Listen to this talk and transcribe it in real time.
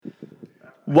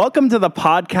Welcome to the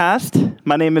podcast.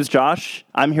 My name is Josh.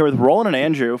 I'm here with Roland and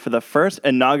Andrew for the first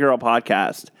inaugural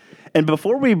podcast. And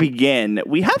before we begin,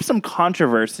 we have some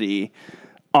controversy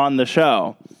on the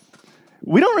show.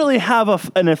 We don't really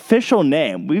have an official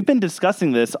name. We've been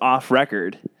discussing this off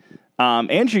record.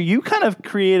 Andrew, you kind of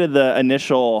created the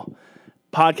initial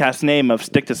podcast name of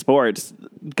Stick to Sports.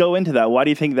 Go into that. Why do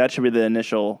you think that should be the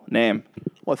initial name?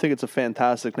 Well, I think it's a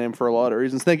fantastic name for a lot of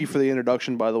reasons. Thank you for the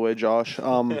introduction, by the way, Josh.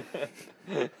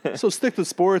 So Stick to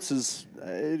Sports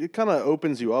it kind of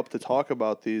opens you up to talk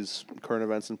about these current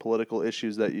events and political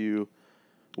issues that you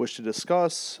wish to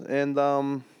discuss, and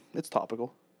it's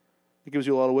topical. It gives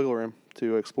you a lot of wiggle room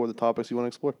to explore the topics you want to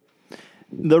explore.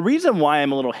 The reason why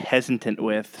I'm a little hesitant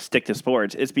with Stick to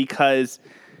Sports is because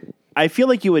I feel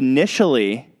like you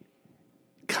initially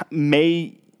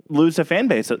may lose a fan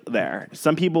base there.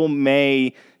 Some people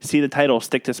may see the title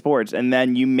Stick to Sports, and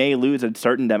then you may lose a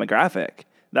certain demographic.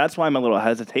 That's why I'm a little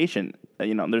hesitation.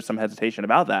 There's some hesitation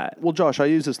about that. Well, Josh, I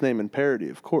use this name in parody,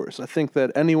 of course. I think that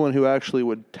anyone who actually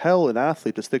would tell an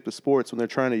athlete to stick to sports when they're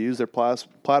trying to use their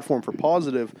platform for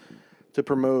positive to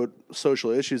promote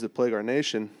social issues that plague our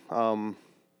nation,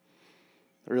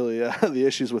 really the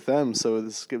issues with them. So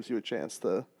this gives you a chance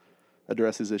to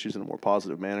address these issues in a more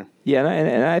positive manner. Yeah,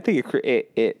 and I think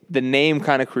the name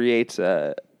kind of creates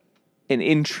an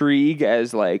intrigue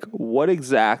as like what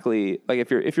exactly, like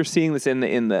if you're seeing this in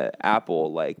the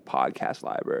Apple like podcast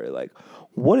library, like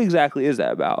what exactly is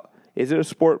that about? Is it a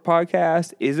sport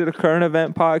podcast? Is it a current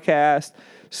event podcast?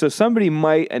 So somebody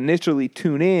might initially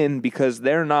tune in because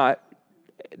they're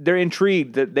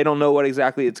intrigued that they don't know what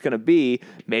exactly it's going to be.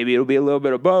 Maybe it'll be a little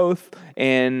bit of both.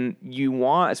 And you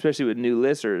want, especially with new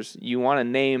listeners, you want a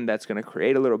name that's going to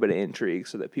create a little bit of intrigue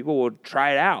so that people will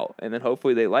try it out. And then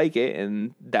hopefully they like it.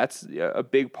 And that's a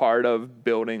big part of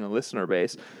building a listener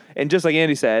base. And just like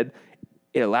Andy said,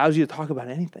 it allows you to talk about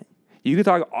anything. You can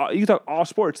talk all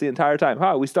sports the entire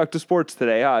time. We stuck to sports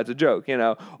today. It's a joke,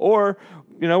 Or,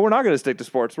 we're not going to stick to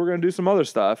sports. We're going to do some other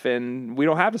stuff. And we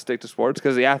don't have to stick to sports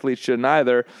because the athletes shouldn't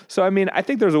either. So, I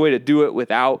think there's a way to do it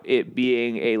without it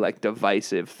being a,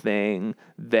 divisive thing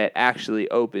that actually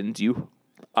opens you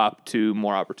up to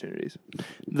more opportunities.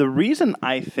 The reason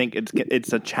I think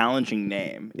it's a challenging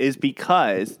name is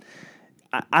because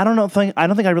I don't think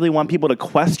I really want people to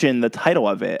question the title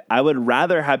of it. I would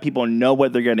rather have people know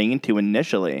what they're getting into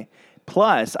initially.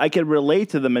 Plus, I could relate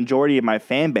to the majority of my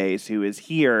fan base who is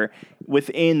here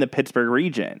within the Pittsburgh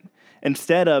region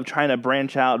instead of trying to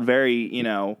branch out very, in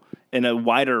a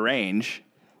wider range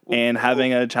and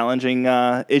having a challenging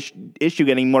issue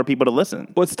getting more people to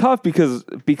listen. Well, it's tough because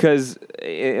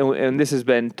and this has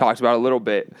been talked about a little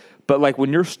bit, but like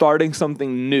when you're starting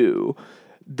something new,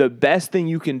 the best thing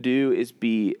you can do is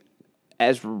be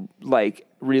as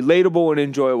relatable and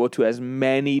enjoyable to as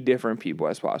many different people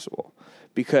as possible,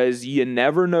 because you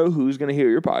never know who's going to hear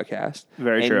your podcast.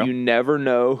 Very true. And you never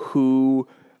know who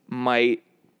might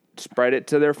spread it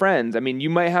to their friends. You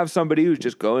might have somebody who's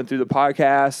just going through the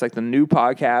podcast, like the new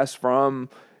podcast from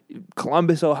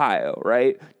Columbus, Ohio,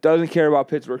 right? Doesn't care about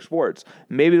Pittsburgh sports.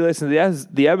 Maybe they listen to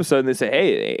the episode and they say,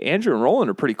 "Hey, Andrew and Roland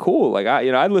are pretty cool. Like,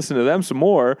 I'd listen to them some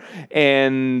more."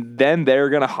 And then they're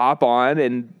gonna hop on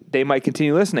and they might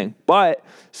continue listening. But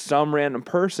some random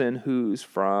person who's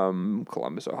from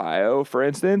Columbus, Ohio, for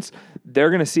instance, they're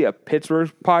gonna see a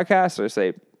Pittsburgh podcast and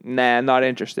say, "Nah, not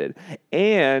interested."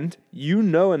 And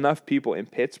enough people in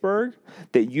Pittsburgh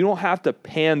that you don't have to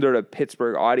pander to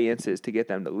Pittsburgh audiences to get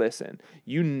them to listen.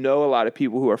 A lot of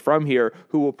people who are from here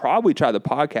who will probably try the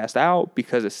podcast out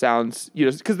because it sounds,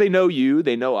 because they know you,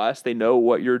 they know us, they know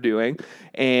what you're doing.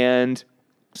 And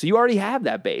so you already have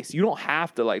that base. You don't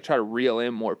have to try to reel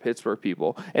in more Pittsburgh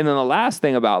people. And then the last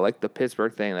thing about the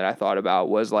Pittsburgh thing that I thought about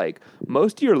was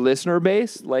most of your listener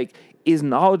base is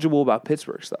knowledgeable about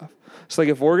Pittsburgh stuff. So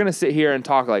if we're going to sit here and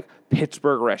talk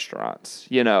Pittsburgh restaurants,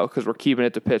 because we're keeping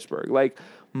it to Pittsburgh,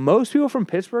 most people from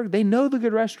Pittsburgh, they know the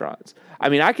good restaurants.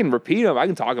 I can repeat them. I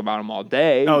can talk about them all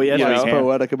day. Oh, yeah. It's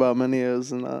poetic about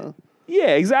menus and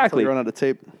yeah, exactly. Run out of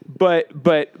tape. But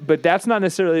that's not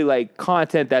necessarily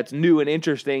content that's new and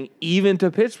interesting even to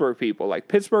Pittsburgh people.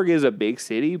 Pittsburgh is a big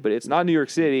city, but it's not New York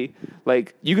City.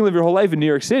 You can live your whole life in New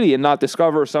York City and not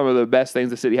discover some of the best things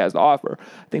the city has to offer.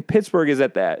 I think Pittsburgh is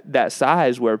at that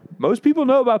size where most people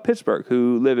know about Pittsburgh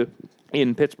who live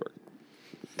in Pittsburgh.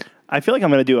 I feel like I'm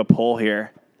going to do a poll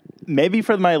here. Maybe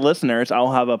for my listeners,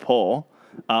 I'll have a poll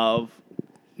of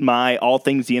my all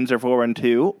things Yins are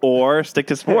 412 or stick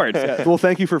to sports. Yeah, well,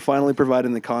 thank you for finally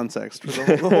providing the context for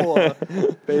the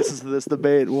whole basis of this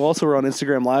debate. We're also on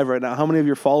Instagram Live right now. How many of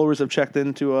your followers have checked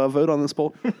in to vote on this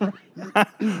poll?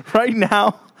 Right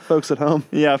now, Folks at home.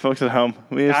 yeah, folks at home,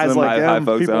 we just Guys them- like hi, them,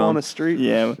 folks people at home. on the street.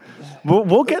 yeah,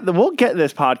 we'll get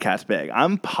this podcast big.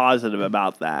 I'm positive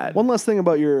about that. One last thing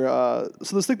about your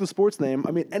so the Stick to Sports name.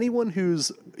 I mean, anyone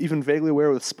who's even vaguely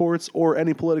aware with sports or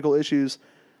any political issues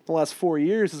the last 4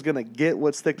 years is going to get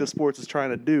what Stick to Sports is trying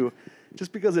to do.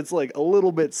 Just because it's like a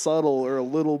little bit subtle or a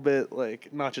little bit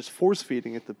like not just force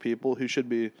feeding it to people who should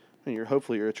be. I mean,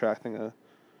 hopefully you're attracting a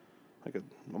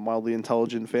mildly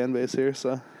intelligent fan base here.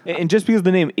 So And just because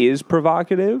the name is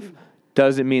provocative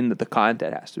doesn't mean that the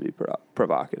content has to be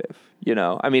provocative. You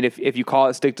know, I mean, if you call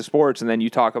it Stick to Sports and then you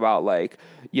talk about like,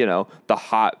 you know, the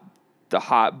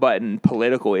hot button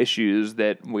political issues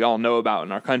that we all know about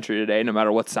in our country today, no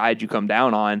matter what side you come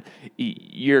down on,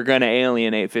 you're going to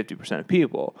alienate 50% of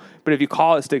people. But if you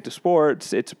call it Stick to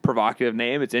Sports, it's a provocative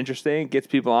name, it's interesting, it gets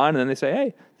people on, and then they say,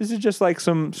 hey, this is just like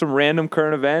some random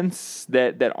current events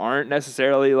that aren't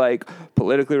necessarily like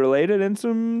politically related and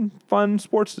some fun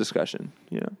sports discussion,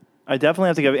 you know. I definitely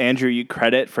have to give Andrew you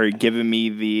credit for giving me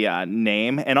the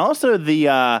name and also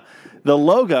the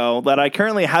logo that I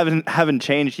currently haven't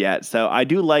changed yet. So I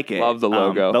do like it. Love the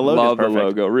logo. The logo Love is the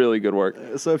perfect. logo. Really good work.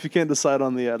 So if you can't decide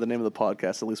on the name of the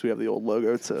podcast, at least we have the old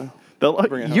logo to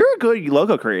bring it home. You're a good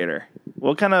logo creator.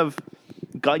 What kind of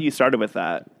got you started with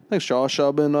that? Thanks, Josh.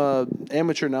 I've been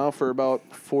amateur now for about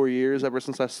 4 years, ever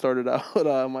since I started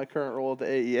out my current role at the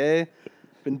AEA.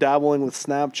 Been dabbling with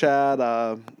Snapchat.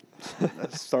 I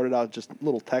started out just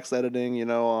little text editing, you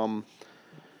know.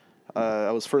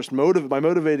 I was first my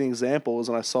motivating example was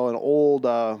when I saw an old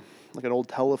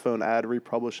telephone ad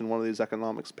republished in one of these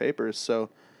economics papers. So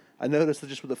I noticed that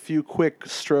just with a few quick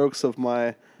strokes of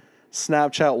my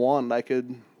Snapchat wand, I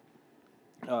could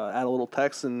add a little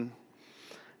text and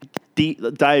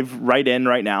dive right in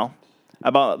right now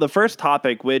about the first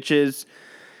topic, which is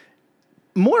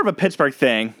more of a Pittsburgh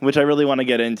thing, which I really want to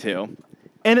get into.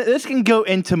 And this can go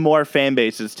into more fan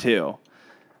bases too.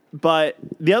 But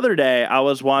the other day, I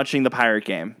was watching the Pirate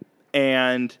game,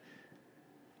 and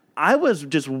I was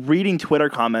just reading Twitter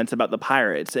comments about the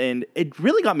Pirates, and it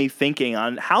really got me thinking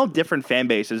on how different fan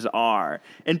bases are,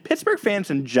 and Pittsburgh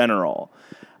fans in general.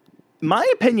 My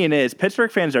opinion is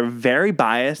Pittsburgh fans are very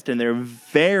biased, and they're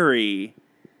very,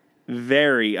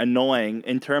 very annoying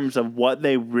in terms of what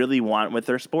they really want with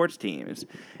their sports teams.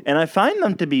 And I find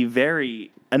them to be very...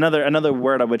 Another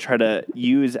word I would try to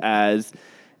use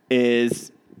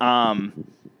is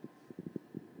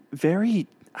very...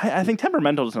 I think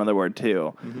temperamental is another word,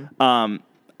 too. Mm-hmm.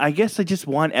 I guess they just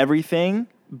want everything,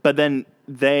 but then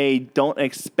they don't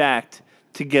expect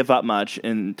to give up much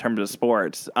in terms of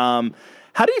sports.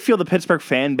 How do you feel the Pittsburgh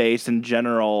fan base in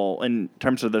general, in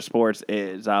terms of their sports,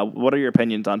 is? What are your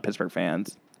opinions on Pittsburgh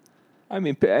fans? I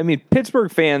mean, Pittsburgh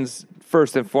fans,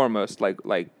 first and foremost,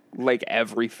 like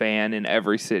every fan in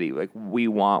every city, like we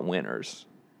want winners.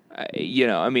 You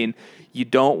know, I mean, you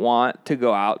don't want to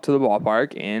go out to the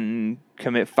ballpark and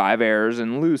commit 5 errors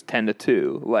and lose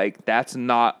 10-2. Like, that's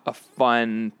not a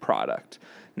fun product.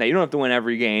 Now, you don't have to win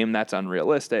every game. That's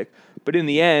unrealistic. But in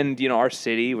the end, you know, our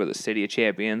city, we're the city of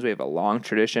champions. We have a long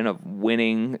tradition of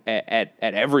winning at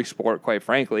every sport, quite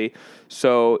frankly.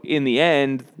 So in the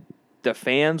end, the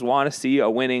fans want to see a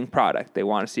winning product. They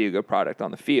want to see a good product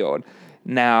on the field.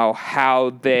 Now,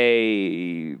 how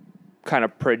they kind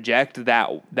of project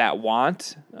that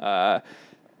want,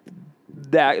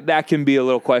 that can be a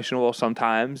little questionable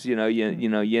sometimes. You know,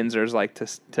 Yinzers like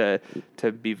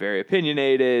to be very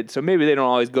opinionated, so maybe they don't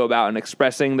always go about and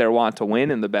expressing their want to win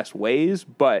in the best ways.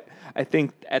 But I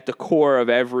think at the core of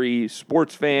every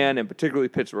sports fan, and particularly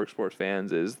Pittsburgh sports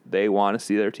fans, is they want to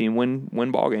see their team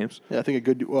win ball games. Yeah, I think a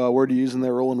good word to use in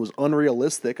there, Roland, was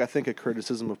unrealistic. I think a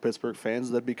criticism of Pittsburgh fans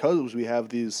is that because we have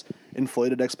these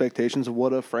inflated expectations of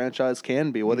what a franchise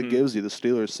can be, what it gives you. The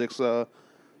Steelers, 6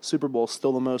 Super Bowls,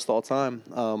 still the most all time.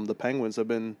 The Penguins have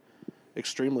been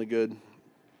extremely good,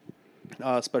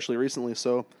 especially recently.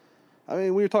 So, I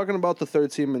mean, we were talking about the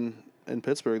third team in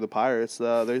Pittsburgh, the Pirates.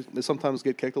 They sometimes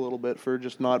get kicked a little bit for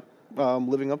just not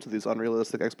living up to these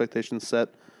unrealistic expectations set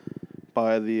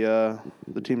by the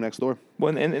team next door.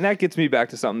 Well, and that gets me back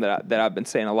to something that I've been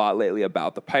saying a lot lately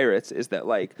about the Pirates, is that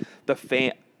like the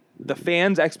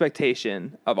fans'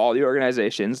 expectation of all the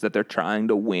organizations that they're trying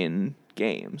to win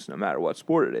games, no matter what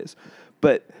sport it is.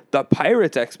 But the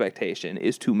Pirates' expectation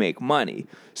is to make money.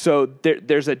 So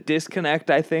there's a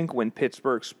disconnect, I think, when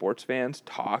Pittsburgh sports fans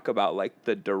talk about like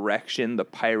the direction the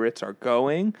Pirates are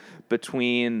going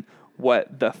between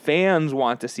what the fans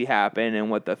want to see happen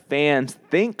and what the fans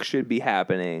think should be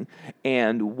happening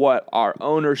and what our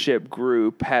ownership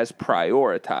group has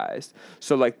prioritized.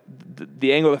 So like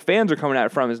the angle the fans are coming at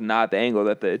it from is not the angle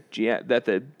that the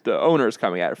owner is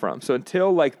coming at it from. So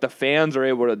until like the fans are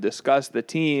able to discuss the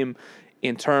team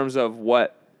in terms of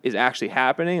what is actually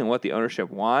happening and what the ownership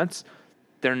wants,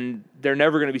 they're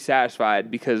never going to be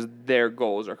satisfied because their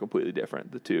goals are completely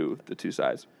different, the two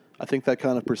sides. I think that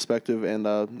kind of perspective and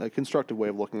a constructive way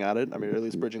of looking at it, I mean, or at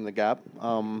least bridging the gap,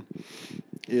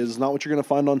 is not what you're going to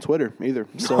find on Twitter either.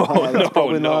 So that's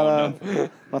probably not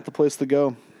the place to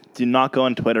go. Do not go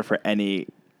on Twitter for any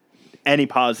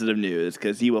positive news,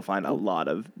 because you will find a lot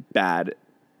of bad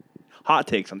hot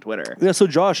takes on Twitter. Yeah, so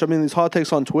Josh, I mean, these hot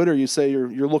takes on Twitter, you say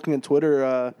you're looking at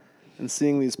Twitter and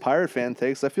seeing these Pirate fan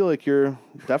takes. I feel like you're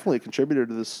definitely a contributor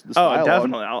to this dialogue.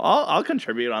 Definitely. I'll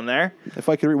contribute on there. If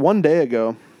I could read one day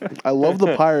ago, I love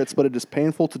the Pirates, but it is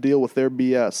painful to deal with their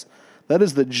BS. That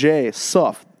is the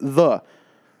J-SUF, the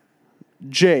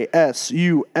J-S-U-F-F-F-F.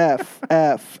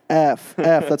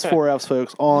 That's 4 Fs,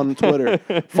 folks, on Twitter.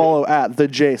 Follow at the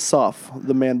J-SUF,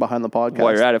 the man behind the podcast.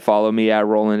 While you're at it, follow me at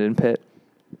Roland and Pitt.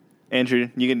 Andrew,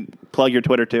 you can plug your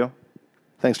Twitter too.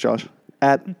 Thanks, Josh.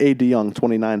 At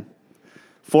ADYoung29.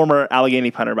 Former Allegheny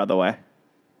punter, by the way.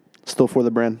 Still for the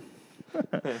brand.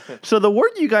 So the word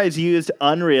you guys used,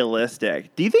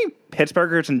 unrealistic. Do you think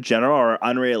Pittsburghers in general are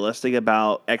unrealistic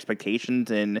about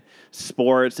expectations in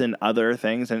sports and other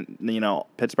things in,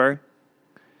 Pittsburgh?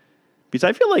 Because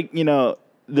I feel like,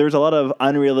 there's a lot of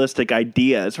unrealistic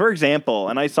ideas. For example,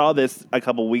 and I saw this a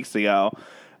couple weeks ago,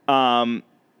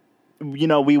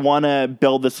 we want to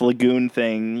build this lagoon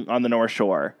thing on the North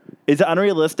Shore. Is it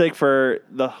unrealistic for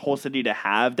the whole city to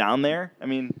have down there? I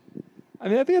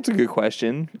think that's a good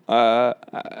question.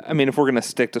 If we're going to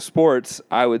stick to sports,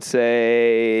 I would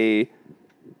say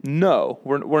no,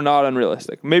 we're not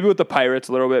unrealistic. Maybe with the Pirates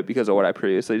a little bit because of what I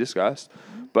previously discussed.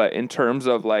 But in terms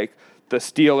of like the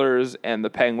Steelers and the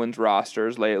Penguins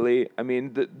rosters lately,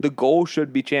 the goal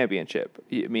should be championship.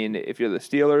 If you're the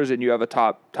Steelers and you have a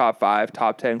top 5,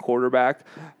 top 10 quarterback,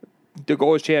 the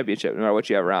goal is championship no matter what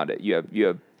you have around it. You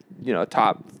have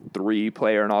top 3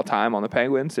 player in all time on the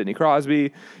Penguins, Sidney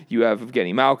Crosby. You have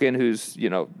Evgeny Malkin, who's,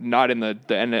 not in the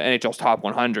NHL's top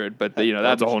 100, but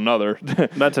that's a whole nother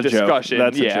that's a discussion.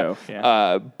 Joke. That's a joke.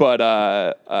 Yeah.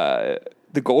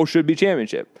 The goal should be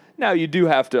championship. Now you do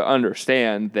have to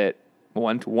understand that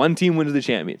one team wins the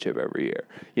championship every year.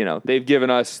 They've given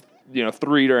us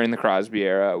 3 during the Crosby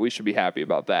era. We should be happy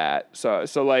about that. So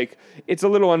like, it's a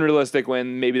little unrealistic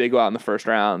when maybe they go out in the first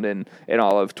round and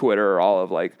all of Twitter, all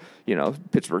of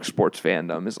Pittsburgh sports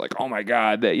fandom is like, oh my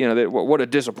God, what a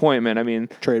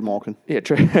disappointment. Trade Malkin. Yeah,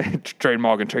 trade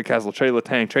Malkin, trade Kessel, trade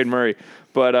Letang, trade Murray.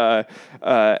 But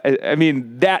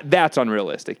that's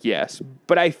unrealistic, yes.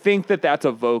 But I think that's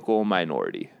a vocal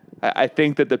minority. I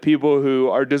think that the people who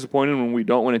are disappointed when we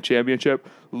don't win a championship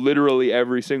literally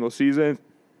every single season,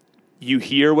 you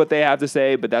hear what they have to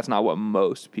say, but that's not what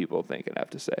most people think and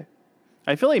have to say.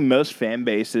 I feel like most fan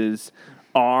bases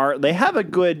they have a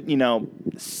good,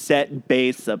 set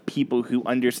base of people who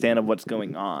understand of what's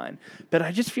going on. But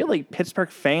I just feel like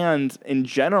Pittsburgh fans in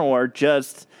general are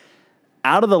just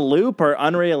out of the loop or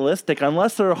unrealistic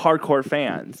unless they're hardcore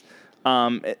fans.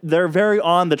 They're very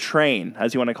on the train,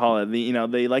 as you want to call it.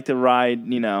 They like to ride,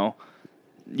 You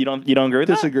don't agree with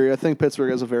that? Disagree. I think Pittsburgh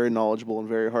has a very knowledgeable and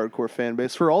very hardcore fan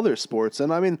base for all their sports.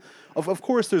 And of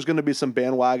course there's going to be some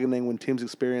bandwagoning when teams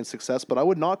experience success, but I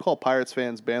would not call Pirates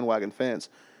fans bandwagon fans.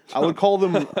 I would call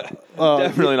them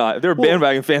definitely not. If they were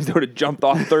bandwagon fans, they would have jumped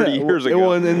off 30 years ago.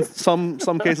 Well, and in some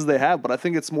cases they have, but I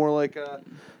think it's more like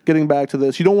getting back to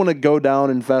this. You don't want to go down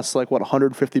and invest like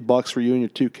 $150 for you and your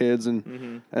 2 kids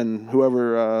and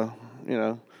whoever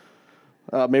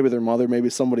maybe their mother, maybe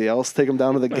somebody else, take them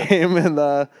down to the game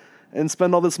and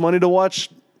spend all this money to watch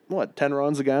 10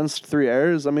 runs against 3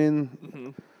 errors.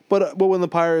 But when the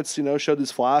Pirates showed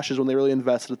these flashes when they really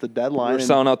invested at the deadline, we're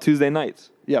selling out Tuesday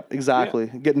nights. Yep, exactly.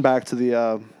 Yeah. Getting back to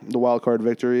the wild card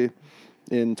victory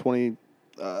in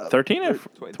 2013 or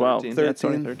 12.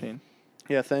 2013.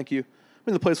 Yeah, thank you.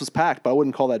 The place was packed, but I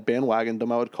wouldn't call that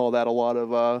bandwagondom. I would call that a lot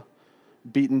of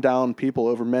beaten down people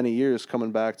over many years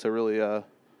coming back to really. I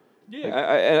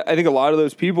think a lot of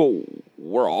those people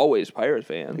were always Pirates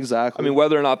fans. Exactly.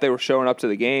 Whether or not they were showing up to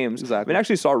the games. Exactly. I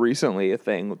actually saw recently a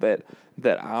thing that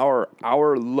our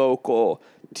local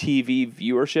TV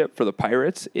viewership for the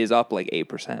Pirates is up like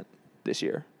 8% this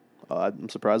year. I'm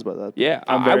surprised by that. Yeah,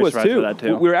 I'm I very was surprised too. by that,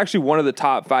 too. We were actually one of the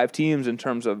top 5 teams in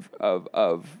terms of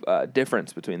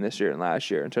difference between this year and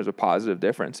last year, in terms of positive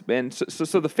difference. And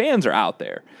so the fans are out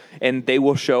there, and they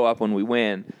will show up when we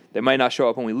win. They might not show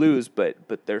up when we lose, but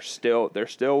they're still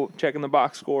checking the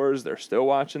box scores. They're still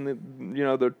watching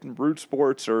the Root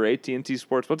Sports or AT&T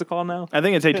Sports. What's it called now? I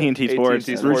think it's AT&T Sports.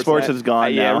 AT&T Root Sports is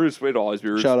gone yeah, now. It'll always be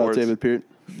Root Shout Sports. out David Peart.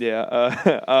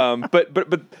 Yeah, but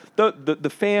the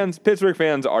fans, Pittsburgh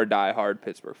fans are diehard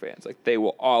Pittsburgh fans. Like, they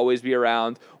will always be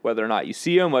around, whether or not you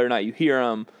see them, whether or not you hear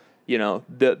them.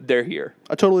 They're here.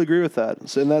 I totally agree with that.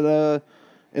 So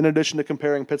in addition to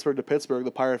comparing Pittsburgh to Pittsburgh,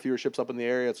 the Pirate viewership's up in the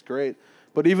area. It's great.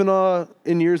 But even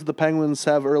in years that the Penguins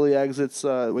have early exits,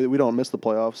 we don't miss the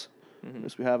playoffs.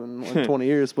 As we have in like 20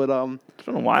 years. But It's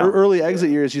been a while. early exit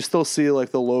years, you still see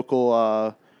like the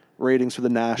local ratings for the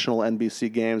national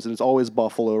NBC games, and it's always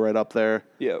Buffalo right up there.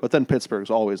 Yeah. But then Pittsburgh's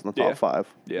always in the top 5,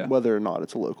 Yeah. whether or not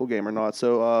it's a local game or not.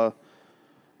 So,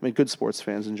 good sports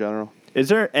fans in general. Is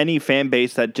there any fan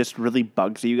base that just really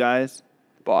bugs you guys?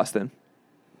 Boston.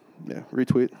 Yeah,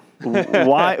 retweet.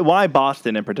 Why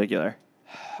Boston in particular?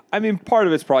 I mean, part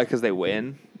of it's probably because they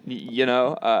win.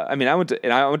 I mean, I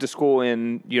went to school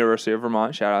in University of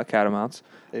Vermont. Shout out Catamounts.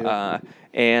 Yeah.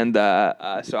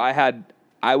 So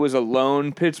I was a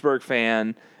lone Pittsburgh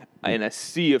fan in a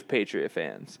sea of Patriot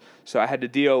fans. So I had to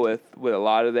deal with a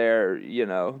lot of their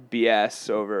BS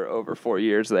over 4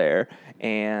 years there,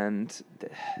 and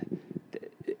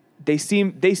they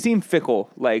seem fickle.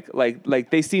 Like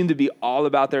they seem to be all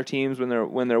about their teams when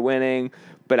they're winning.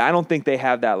 But I don't think they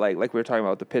have that, like we were talking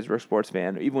about with the Pittsburgh sports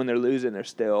fan. Even when they're losing, they're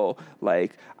still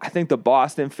like, I think the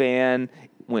Boston fan,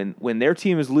 when their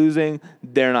team is losing,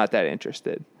 they're not that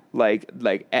interested, like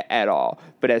at all.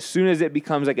 But as soon as it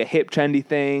becomes like a hip, trendy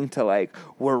thing to like,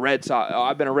 we're Red Sox. Oh,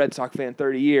 I've been a Red Sox fan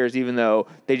 30 years, even though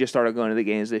they just started going to the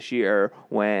games this year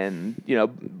when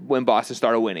Boston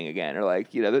started winning again, or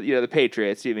like the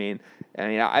Patriots.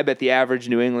 I bet the average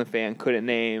New England fan couldn't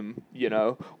name,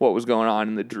 what was going on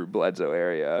in the Drew Bledsoe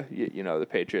area, the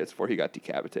Patriots before he got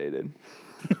decapitated.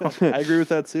 I agree with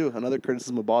that too. Another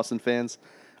criticism of Boston fans.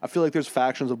 I feel like there's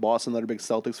factions of Boston that are big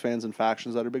Celtics fans and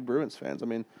factions that are big Bruins fans. I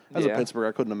mean, as a Pittsburgh,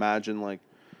 I couldn't imagine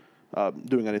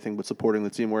doing anything but supporting the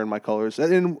team wearing my colors.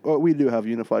 And we do have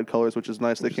unified colors, which is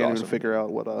nice. They can't even figure out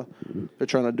what they're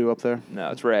trying to do up there. No,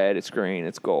 it's red, it's green,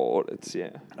 it's gold. I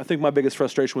think my biggest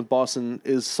frustration with Boston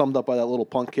is summed up by that little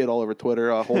punk kid all over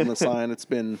Twitter holding the sign. It's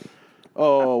been,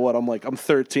 I'm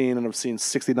 13 and I've seen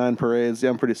 69 parades.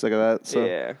 Yeah, I'm pretty sick of that. So,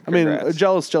 yeah, congrats. I mean,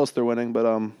 jealous they're winning,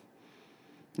 but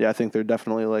yeah, I think they're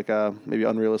definitely maybe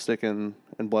unrealistic and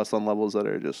blessed on levels that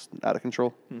are just out of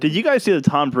control. Did you guys see the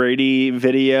Tom Brady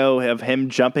video of him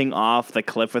jumping off the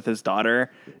cliff with his daughter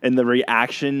and the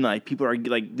reaction? Like, people are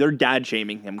like, they're dad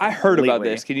shaming him. I heard about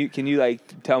this. Can you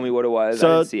like tell me what it was? So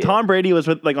I didn't see Tom Brady was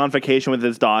on vacation with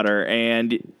his daughter,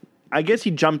 and I guess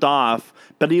he jumped off,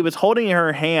 but he was holding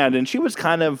her hand, and she was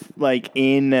kind of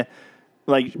behind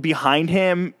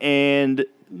him, and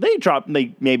they dropped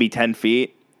maybe 10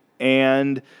 feet.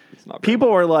 And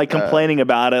people were complaining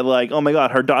about it, like, "Oh my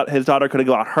God, his daughter could have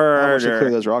got hurt." How much they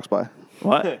clear those rocks by?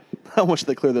 What? How much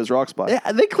they clear those rocks by?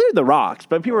 Yeah, they cleared the rocks,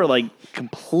 but people were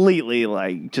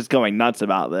completely just going nuts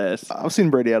about this. I've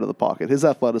seen Brady out of the pocket. His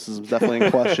athleticism is definitely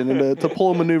in question, and to pull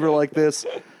a maneuver like this,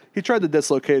 he tried to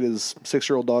dislocate his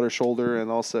 6-year-old daughter's shoulder, and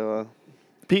also.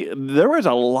 There was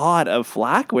a lot of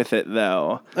flack with it,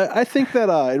 though. I think that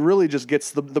it really just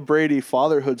gets the Brady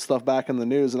fatherhood stuff back in the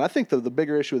news, and I think the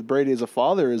bigger issue with Brady as a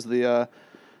father is the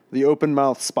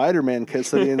open-mouthed Spider-Man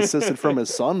kiss that he insisted from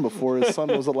his son before his son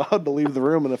was allowed to leave the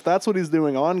room. And if that's what he's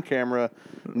doing on camera,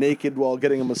 naked while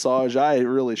getting a massage, I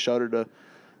really shudder to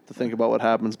think about what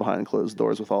happens behind closed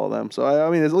doors with all of them. So, I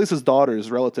mean, at least his daughter is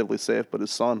relatively safe, but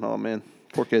his son, oh, man,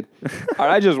 poor kid.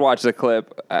 I just watched the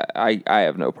clip. I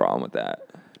have no problem with that.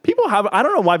 I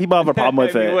don't know why people have a problem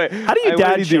with it. Wait, How do you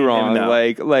dad shame wrong? him, though?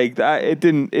 It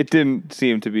didn't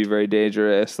seem to be very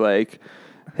dangerous. Like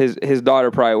his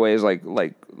daughter probably weighs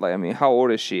I mean, how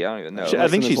old is she? I don't even know. I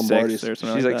think she's 6 Lombardi's. or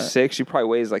something. She's like that. 6. She probably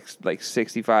weighs like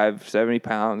 65, 70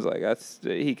 pounds. Like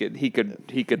he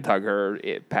could tug her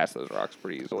past those rocks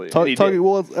pretty easily. Tugging,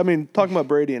 well, I mean, talking about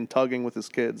Brady and tugging with his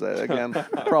kids, again,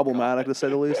 problematic to say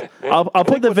the least. I'll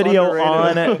put the video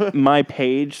underrated. on my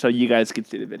page so you guys can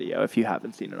see the video if you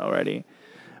haven't seen it already.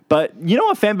 But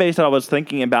a fan base that I was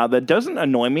thinking about that doesn't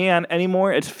annoy me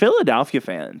anymore? It's Philadelphia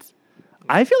fans.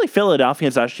 I feel like Philadelphia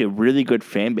is actually a really good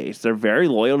fan base. They're very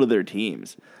loyal to their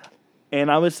teams. And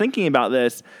I was thinking about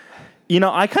this.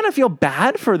 I kind of feel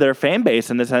bad for their fan base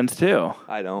in a sense, too.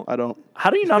 I don't.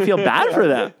 How do you not feel bad for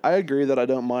them? I agree that I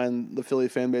don't mind the Philly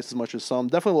fan base as much as some.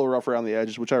 Definitely a little rough around the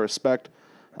edges, which I respect.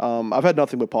 I've had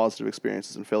nothing but positive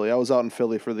experiences in Philly. I was out in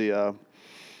Philly for the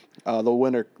not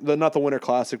the Winter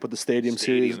Classic, but the Stadium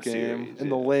Series game in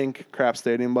the Link, crap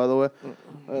stadium, by the way.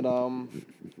 And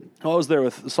I was there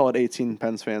with a solid 18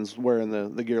 Pens fans wearing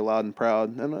the gear loud and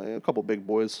proud, and a couple big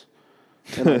boys.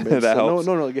 That helps.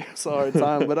 No really gave us a hard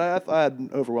time, but I had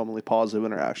overwhelmingly positive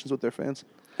interactions with their fans.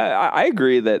 I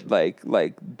agree that like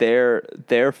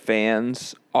their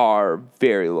fans are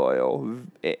very loyal,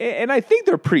 and I think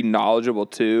they're pretty knowledgeable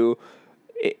too.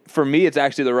 For me, it's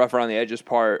actually the rough around the edges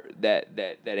part that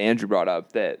Andrew brought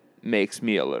up that makes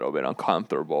me a little bit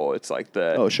uncomfortable. It's like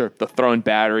the throwing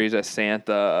batteries at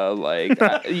Santa, like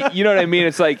you know what I mean.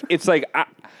 It's like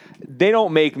they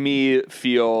don't make me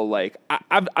feel like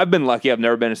I've been lucky. I've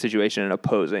never been in a situation in an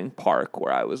opposing park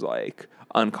where I was like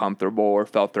uncomfortable or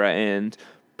felt threatened.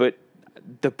 But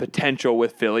the potential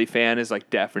with Philly fan is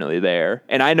like definitely there.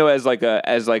 And I know as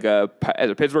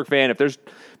a Pittsburgh fan, if there's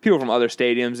people from other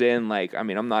stadiums in, like, I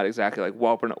mean, I'm not exactly like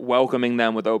welcoming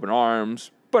them with open arms,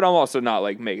 but I'm also not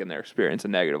like making their experience a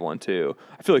negative one too.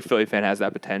 I feel like Philly fan has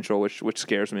that potential, which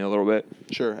scares me a little bit.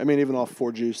 Sure. I mean, even off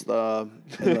 4 Juice, in the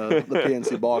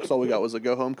PNC box, all we got was a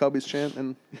 "Go Home Cubbies" chant,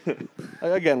 and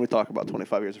again, we talk about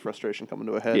 25 years of frustration coming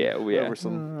to a head. Over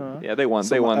some. They won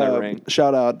their ring.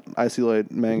 Shout out Isolate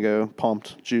Mango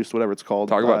Pumped Juice, whatever it's called.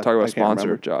 Talk about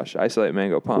sponsor, Josh. Isolate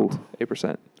Mango Pumped,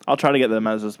 8%. I'll try to get them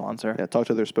as a sponsor. Yeah, talk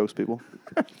to their spokespeople.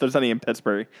 If there's any in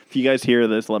Pittsburgh, if you guys hear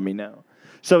this, let me know.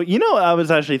 So, I was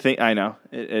actually thinking, I know,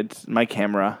 it's my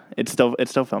camera. It's still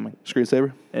filming.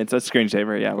 Screensaver? It's a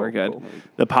screensaver. Yeah, we're good. Cool.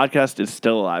 The podcast is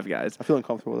still alive, guys. I feel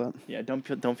uncomfortable with that. Yeah,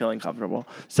 don't feel uncomfortable.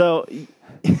 So,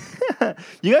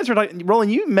 you guys were talking,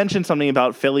 Roland, you mentioned something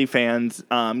about Philly fans,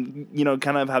 kind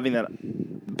of having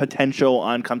that potential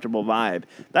uncomfortable vibe.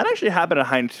 That actually happened at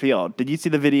Heinz Field. Did you see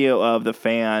the video of the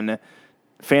fans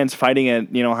fighting at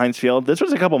Heinz Field? This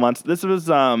was a couple months. This was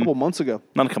a couple months ago.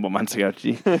 Not a couple months ago.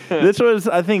 Gee, this was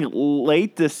I think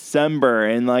late December,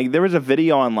 and like there was a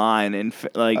video online, and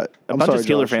like a bunch of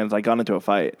Steeler fans like got into a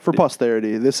fight. For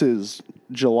posterity, this is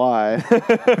July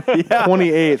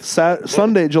 28th,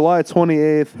 Sunday, July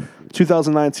 28th,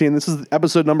 2019. This is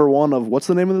episode number 1 of what's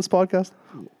the name of this podcast?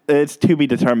 It's to be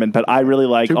determined, but I really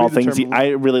like all things. I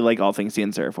really like all things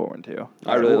Ian Sarah Forward too.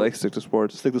 I really like Stick to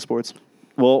Sports. Stick to Sports.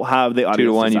 We'll have the audience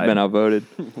 2-1. decide. You've been outvoted.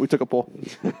 We took a poll.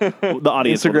 The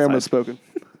audience. Instagram has spoken.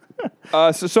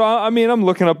 So I mean, I'm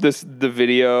looking up the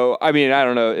video. I mean, I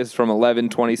don't know. It's from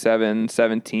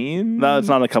 11/27/17. No, it's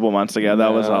not a couple months ago.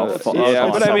 That was all.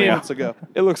 But I mean, months ago.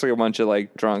 It looks like a bunch of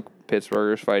like drunk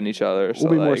Pittsburghers fighting each other.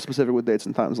 We'll be more specific with dates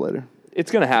and times later. It's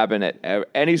going to happen at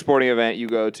any sporting event you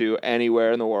go to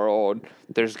anywhere in the world.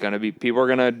 There's going to be people are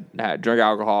going to drink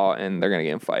alcohol and they're going to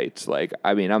get in fights. Like,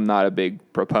 I mean, I'm not a big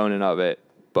proponent of it,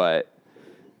 but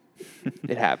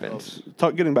it happens.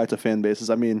 Getting back to fan bases,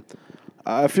 I mean,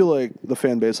 I feel like the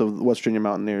fan base of the West Virginia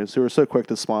Mountaineers, who are so quick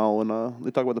to smile when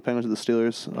they talk about the Penguins or the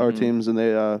Steelers, our teams, and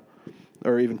they are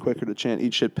even quicker to chant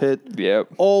 "Eat shit, Pitt." Yep.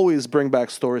 Always bring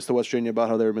back stories to West Virginia about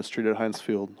how they were mistreated at Heinz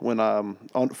Field. When on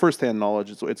firsthand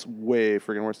knowledge, it's way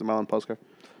freaking worse than Mile and Pusker.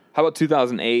 How about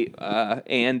 2008?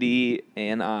 Andy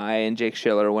and I and Jake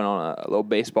Schiller went on a little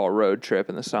baseball road trip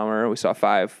in the summer. We saw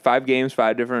five games,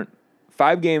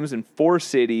 5 games in 4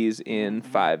 cities in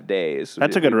 5 days.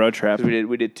 That's a good road trip.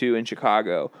 We did 2 in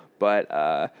Chicago,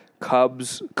 but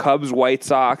Cubs, White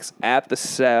Sox at the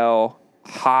Cell,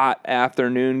 hot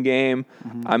afternoon game.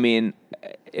 Mm-hmm. I mean,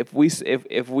 if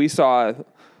we saw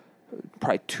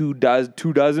probably two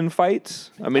dozen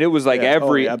fights. I mean, it was like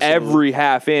every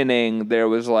half inning there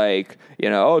was like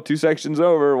 2 sections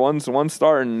over, one's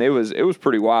starting. It was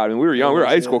pretty wild. I mean, we were young, we were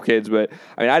high school kids, but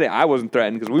I mean, I wasn't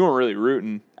threatened because we weren't really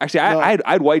rooting. Actually, I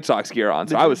had White Sox gear on,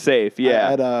 so I was safe.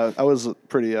 Yeah, I was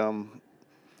pretty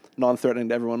non-threatening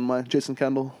to everyone. My Jason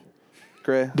Kendall.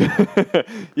 Gray.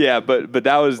 Yeah, but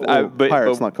that was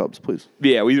Pirates, not Cubs, please.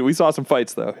 Yeah, we saw some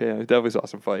fights though. Yeah, we definitely saw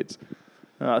some fights.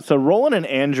 So Roland and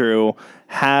Andrew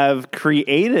have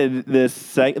created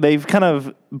this. They've kind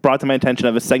of brought to my attention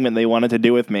of a segment they wanted to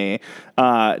do with me,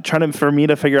 for me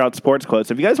to figure out sports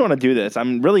quotes. If you guys want to do this,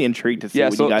 I'm really intrigued to see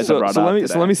what you guys have brought up today.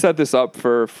 So let me set this up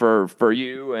for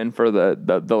you and for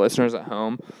the listeners at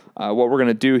home. What we're going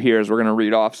to do here is we're going to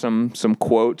read off some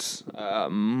quotes.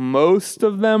 Most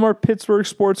of them are Pittsburgh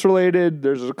sports related.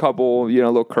 There's a couple,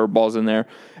 little curveballs in there,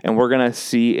 and we're going to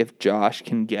see if Josh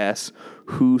can guess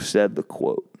who said the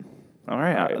quote. All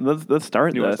right. Let's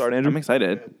start. You want to start, Andrew? I'm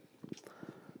excited.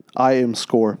 I am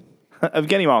score.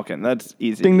 Evgeny Malkin. That's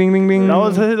easy. Ding ding ding ding. That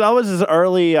was his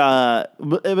early.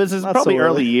 It was his probably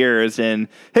early years, and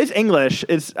his English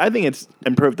is. I think it's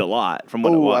improved a lot from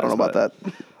what it was. I don't know about that.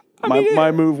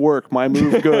 My move work. My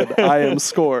move good. I am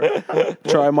score.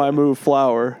 Try my move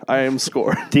flower. I am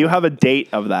score. Do you have a date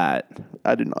of that?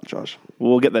 I do not, Josh.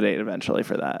 We'll get the date eventually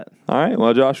for that. All right.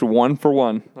 Well, Josh, 1 for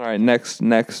 1. All right. Next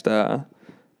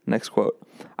quote.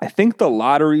 I think the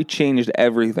lottery changed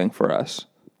everything for us.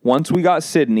 Once we got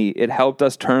Sydney, it helped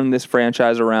us turn this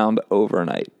franchise around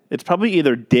overnight. It's probably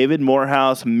either David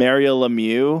Morehouse, Mario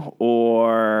Lemieux,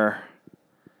 or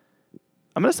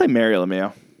I'm going to say Mario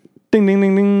Lemieux. Ding, ding,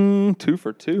 ding, ding. 2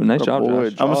 for 2. Nice job, boy,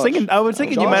 Josh. I was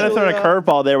thinking you might have thrown a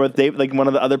curveball there with Dave, like one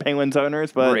of the other Penguins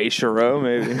owners, but Ray Chareau,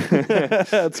 maybe.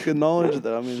 That's good knowledge,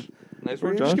 though. I mean, Nice we're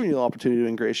work, just Josh. giving you an opportunity to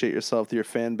ingratiate yourself to your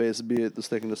fan base, be it the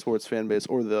Sticking to Sports fan base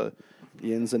or the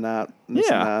Yins and that,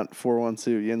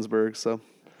 412 Yinsburg. So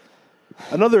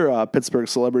another Pittsburgh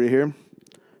celebrity here.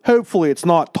 Hopefully it's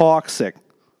not toxic.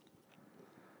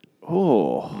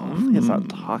 it's not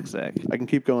toxic. I can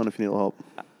keep going if you need help.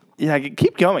 Yeah,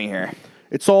 keep going here.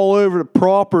 It's all over the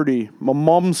property. My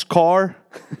mom's car.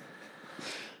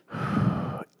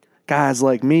 Guys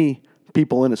like me,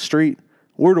 people in the street,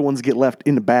 we're the ones that get left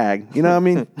in the bag. You know what I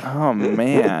mean? Oh,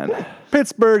 man.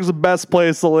 Pittsburgh's the best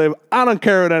place to live. I don't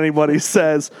care what anybody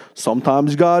says.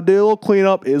 Sometimes you gotta do a little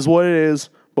cleanup, is what it is.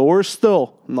 But we're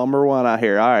still number one out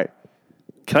here. All right.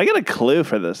 Can I get a clue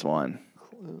for this one?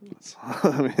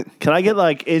 I mean, Can I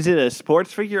get, is it a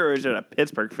sports figure or is it a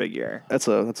Pittsburgh figure? that's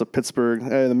a Pittsburgh.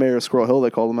 The mayor of Squirrel Hill, they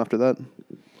called him after that.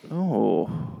 Oh.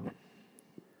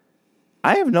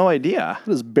 I have no idea.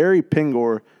 It is Barry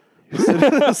Pingor,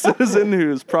 a citizen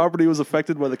whose property was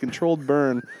affected by the controlled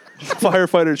burn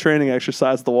firefighter training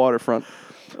exercise at the waterfront.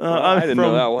 I didn't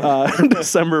know that one.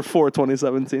 December 4,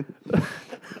 2017.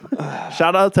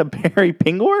 Shout out to Barry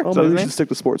Pingor. Oh, maybe we should stick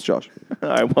to sports, Josh. All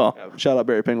right, well. Shout out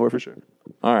Barry Pingor for sure.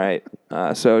 All right.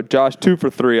 So, Josh, 2 for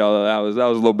 3, although that was a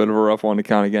little bit of a rough one to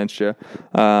count against you.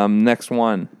 Next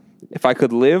one. If I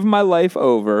could live my life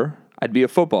over, I'd be a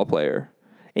football player.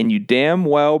 And you damn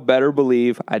well better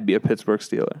believe I'd be a Pittsburgh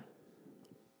Steeler.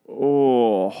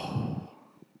 Oh.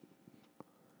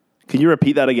 Can you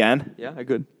repeat that again? Yeah, I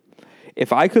could.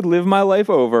 If I could live my life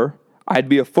over, I'd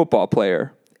be a football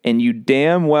player. And you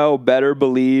damn well better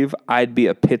believe I'd be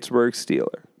a Pittsburgh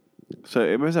Steeler. So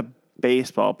it was a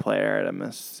baseball player, I'm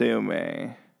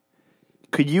assuming.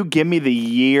 Could you give me the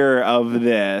year of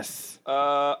this?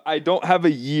 I don't have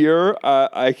a year.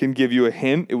 I can give you a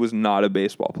hint. It was not a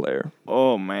baseball player.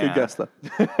 Oh, man. Good guess, though.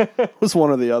 It was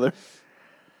one or the other.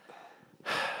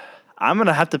 I'm going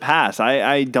to have to pass.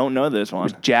 I don't know this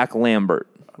one. Jack Lambert.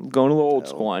 I'm going a little old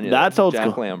school on you. That's old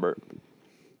Jack school. Lambert.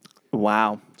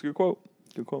 Wow. It's a good quote.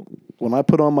 Good quote. When I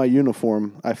put on my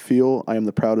uniform, I feel I am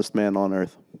the proudest man on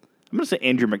earth. I'm going to say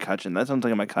Andrew McCutcheon. That sounds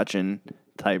like a McCutcheon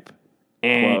type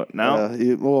quote.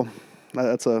 No?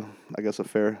 That's I guess a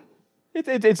fair.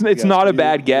 It's not a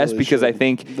bad guess really because I should.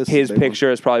 think This is his a big picture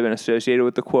has probably been associated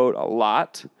with the quote a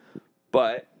lot.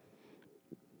 But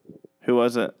Who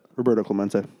was it? Roberto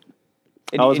Clemente.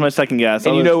 That was my second guess.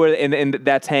 And you know where, and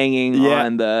that's hanging Yeah.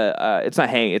 on the. It's not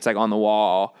hanging. It's like on the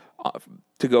wall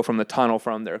to go from the tunnel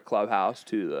from their clubhouse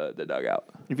to the dugout.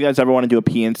 If you guys ever want to do a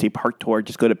PNC Park tour,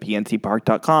 just go to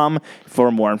pncpark.com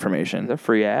for more information. It's a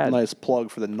free ad. Nice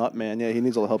plug for the nut man. Yeah, he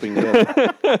needs all the help he can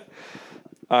get.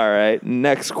 All right,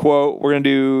 next quote. We're gonna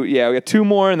do. Yeah, we got 2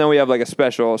 more, and then we have like a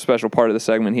special part of the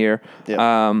segment here.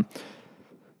 Yep.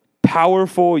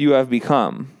 Powerful you have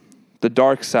become. The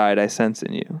dark side I sense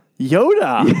in you.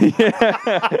 Yoda.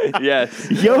 Yes.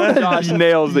 Yoda. Josh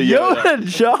nails the Yoda. Yoda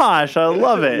Josh. I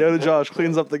love it. Yoda Josh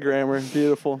cleans up the grammar.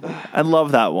 Beautiful. I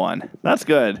love that one. That's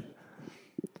good.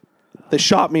 They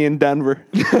shot me in Denver.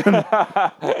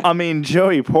 I mean,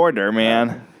 Joey Porter,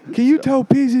 man. Can you tell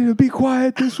Peasy to be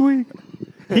quiet this week?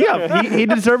 He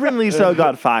deservingly so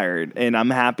got fired, and I'm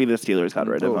happy the Steelers got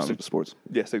rid of him. Stick to sports.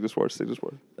 Yeah, stick to sports.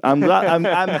 I'm glad.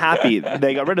 I'm happy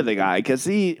they got rid of the guy because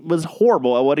he was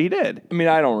horrible at what he did. I mean,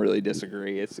 I don't really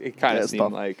disagree. It kind of it's seemed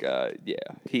tough. like,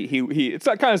 it's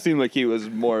kind of seemed like he was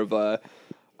more of a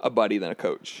buddy than a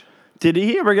coach. Did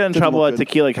he ever get in trouble look at good.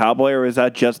 Tequila Cowboy, or was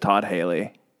that just Todd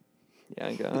Haley? Yeah,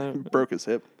 I got it. Broke his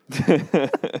hip.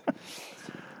 Got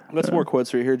some more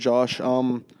quotes right here, Josh.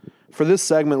 For this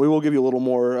segment, we will give you a little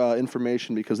more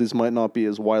information because these might not be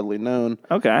as widely known,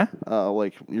 Okay.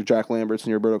 like your Jack Lamberts and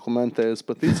your Roberto Clementes,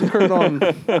 but these occurred on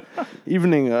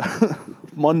evening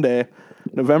Monday,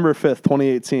 November 5th,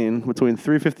 2018, between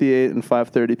 3:58 and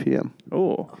 5:30 p.m.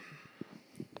 Oh.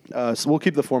 So we'll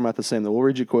keep the format the same, though. We'll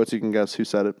read you quotes. You can guess who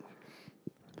said it.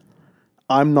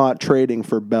 I'm not trading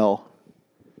for Bell.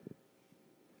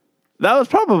 That was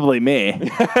probably me.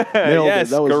 Nailed Yes,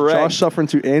 it. That was correct. Josh Suffren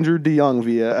to Andrew DeYoung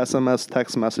via SMS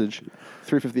text message,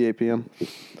 3:58 p.m.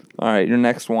 All right, your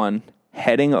next one.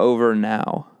 Heading over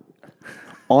now.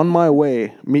 On my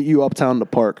way, meet you uptown to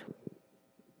park.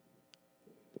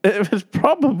 It was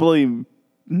probably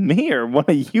me or one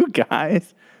of you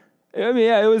guys. I mean,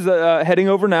 yeah, it was heading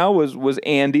over now was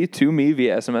Andy to me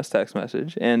via SMS text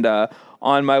message, and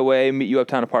on my way, meet you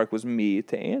uptown to park was me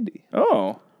to Andy.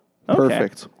 Oh, okay.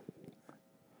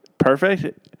 Perfect.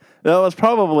 That was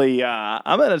probably,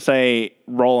 I'm going to say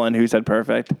Roland who said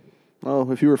perfect.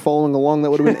 Oh, if you were following along, that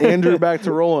would have been Andrew back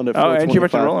to Roland at 4:25 Andrew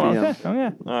back to Roland. p.m.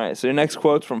 Okay. All right, so your next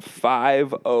quote's from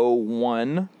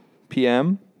 5:01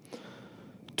 p.m.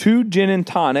 2 gin and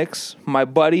tonics. My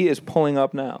buddy is pulling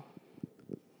up now.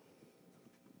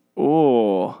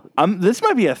 Ooh. This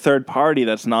might be a third party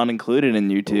that's not included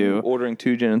in you two. Ordering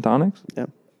 2 gin and tonics? Yeah.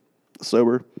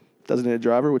 Sober, designated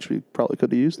driver, which we probably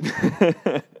could have used.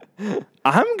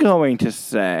 I'm going to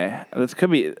say this could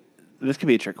be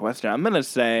a trick question. I'm going to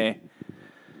say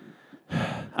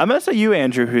you,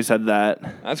 Andrew, who said that.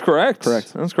 That's correct.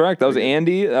 That's correct. That was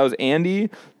Andy. That was Andy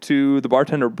to the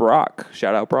bartender Brock.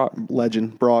 Shout out Brock.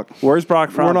 Legend, Brock. Where's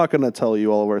Brock from? We're not going to tell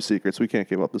you all of our secrets. We can't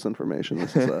give up this information.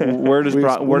 This is, Where does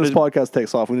Brock? When this podcast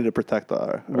takes off, we need to protect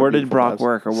our. Where did Brock lives.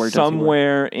 work, or where does he work?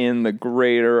 Somewhere in the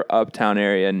greater uptown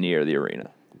area near the arena.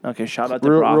 Okay, shout out to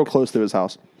Brock. Real close to his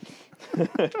house.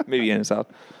 Maybe in his house.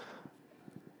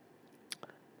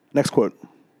 Next quote.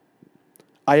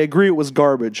 I agree it was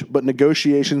garbage, but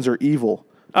negotiations are evil.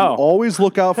 You Oh. always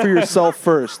look out for yourself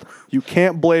first. You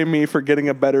can't blame me for getting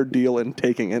a better deal and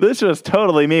taking it. This was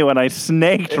totally me when I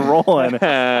snaked Roland.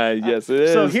 Yes, it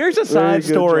is. So here's a Very side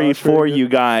good, story Josh, very for good. you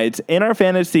guys. In our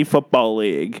fantasy football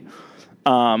league,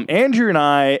 Andrew and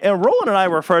I, and Roland and I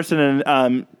were first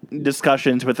in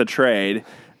discussions with a trade.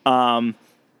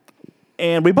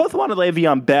 And we both wanted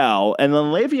Le'Veon Bell, and then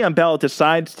Le'Veon Bell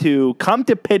decides to come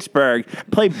to Pittsburgh,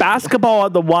 play basketball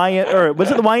at the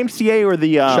was it the YMCA or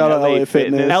the Shout out LA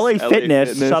Fitness. LA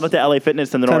Fitness. Shout out to LA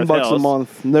Fitness in the North $10 Hills. a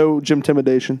month. No gym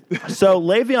intimidation. So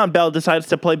Le'Veon Bell decides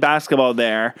to play basketball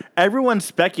there. Everyone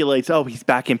speculates, oh, he's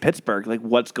back in Pittsburgh. Like,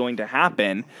 what's going to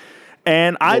happen?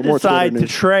 And I more decide Twitter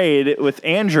to news. trade with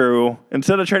Andrew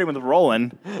instead of trading with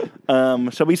Roland.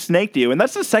 So we snaked you. And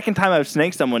that's the second time I've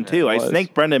snaked someone, too. I was.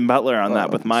 snaked Brendan Butler on that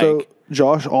with Mike. So,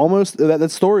 Josh, almost that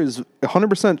story is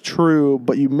 100% true,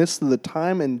 but you missed the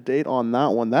time and date on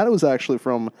that one. That was actually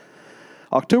from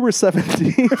October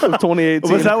 17th of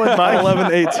 2018. Was that with Mike?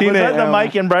 11:18 Was that the a.m.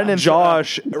 Mike and Brendan?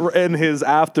 Josh in his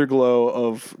afterglow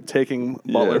of taking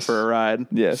Butler Yes. for a ride.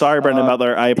 Yes. Sorry, Brendan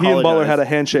Butler. I apologize. He and Butler had a for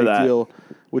handshake that. deal,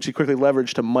 which he quickly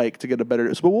leveraged to Mike to get a better.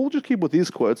 But we'll just keep with these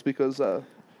quotes because, as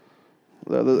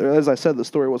I said, the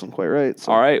story wasn't quite right.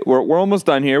 So. All right, we're almost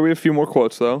done here. We have a few more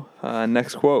quotes, though.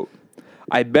 Next quote.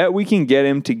 I bet we can get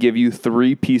him to give you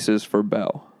 3 pieces for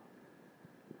Bell.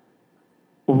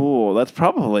 Ooh, that's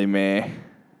probably me.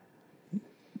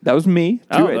 That was me.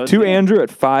 Oh, that was to you. Andrew at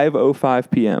 5:05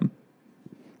 p.m.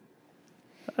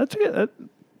 That's good.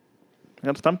 I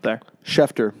got stumped there.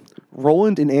 Schefter.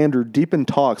 Roland and Andrew deep in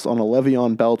talks on a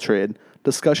Le'Veon Bell trade.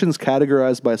 Discussions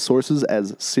categorized by sources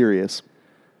as serious.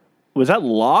 Was that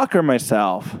Locke or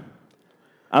myself?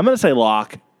 I'm going to say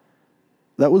Locke.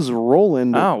 That was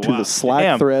Roland Oh, to wow. the Slack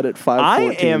Damn. thread at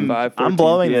 5:14. 5:14 I'm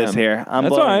blowing PM. this here.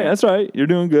 That's all right. That's all right. You're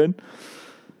doing good.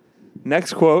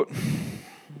 Next quote.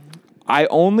 I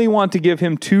only want to give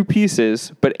him 2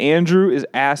 pieces, but Andrew is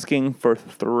asking for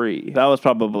 3. That was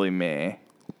probably me.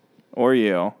 Or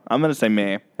you. I'm going to say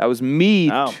me. That was me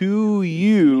Oh. to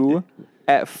you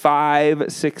at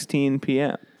 5:16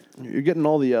 p.m. You're getting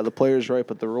all the players right,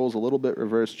 but the roles a little bit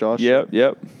reversed, Josh. Yep. See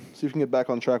if you can get back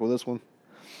on track with this one.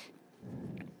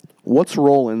 What's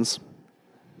Roland's?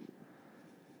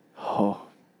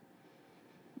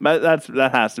 But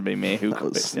that has to be me. Who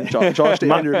Josh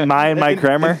to Andrew. Mike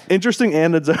grammar? Interesting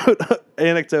anecdote.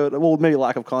 Well, maybe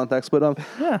lack of context, but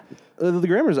Yeah. the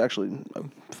grammar is actually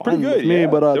fine Pretty good. with me. Yeah.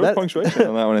 But there was that, punctuation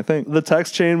on that one, I think. the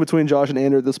text chain between Josh and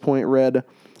Andrew at this point read,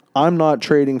 "I'm not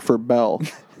trading for Bell."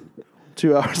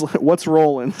 2 hours later, what's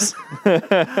Roland's?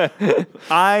 I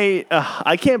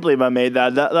can't believe I made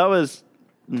that.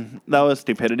 That was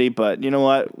stupidity. But you know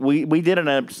what? We did end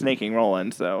up snaking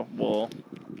Roland, so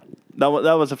that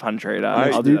was a fun trade.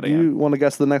 I'll do that Do again. you want to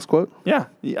guess the next quote? Yeah,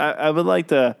 I would like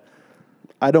to.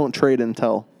 I don't trade and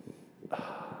tell.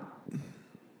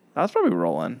 That's probably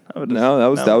Roland.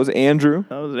 No, that was Andrew.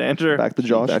 That was Andrew. Back to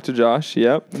Josh. Back to Josh.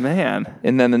 Yep. Man,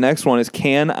 And then the next one is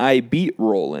can I beat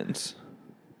Rollins?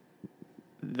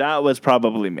 that was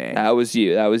probably me. That was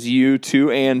you. That was you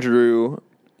to Andrew.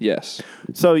 Yes.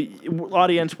 So,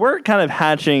 audience, we're kind of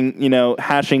hatching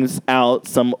out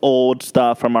some old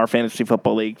stuff from our fantasy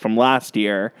football league from last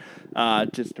year,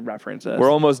 just to reference us.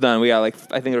 We're almost done. We got I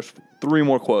think there's 3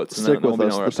 more quotes. Stick with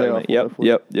us, the payoff will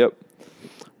hopefully. Yep.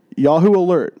 Yahoo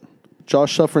alert.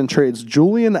 Josh Suffren trades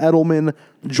Julian Edelman,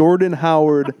 Jordan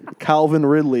Howard, Calvin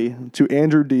Ridley to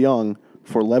Andrew DeYoung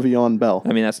for Le'Veon Bell.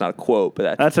 I mean, that's not a quote,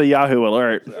 but That's a Yahoo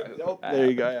alert. There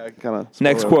you go. Yeah, kind of.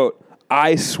 next quote.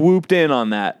 I swooped in on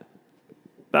that.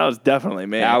 That was definitely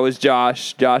me. That was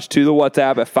Josh. Josh to the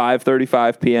WhatsApp at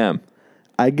 5:35 p.m.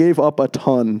 I gave up a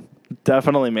ton.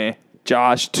 Definitely me.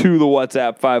 Josh to the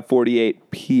WhatsApp 5:48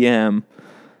 p.m.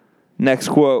 Next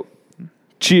quote.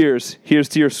 Cheers. Here's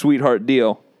to your sweetheart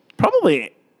deal.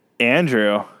 Probably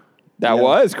Andrew. That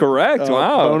was correct.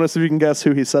 Wow. Bonus if you can guess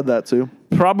who he said that to.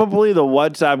 Probably the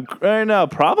WhatsApp. No,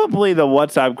 probably the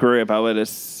WhatsApp group. I would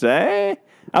say.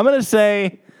 I'm gonna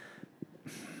say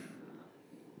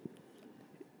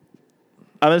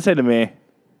to me.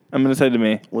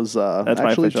 Was That's my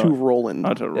actually official. to Roland.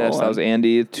 Oh, to Yes, that Roland. was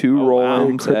Andy. Two wow.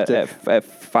 Rollins at Cryptic.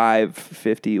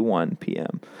 5:51 p.m.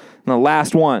 And the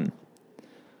last one.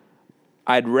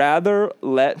 I'd rather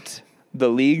let the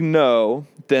league know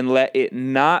than let it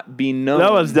not be known.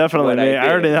 That was definitely what me. did.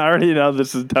 I already know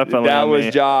this is definitely That was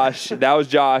me. Josh. That was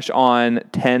Josh on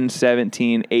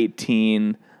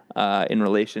 10/17/18 in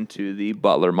relation to the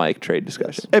Butler Mike trade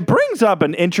discussion. It brings up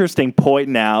an interesting point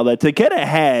now that to get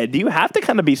ahead, do you have to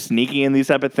kind of be sneaky in these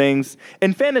type of things?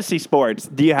 In fantasy sports,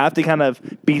 do you have to kind of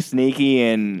be sneaky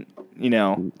and, do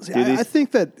these? I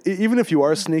think that even if you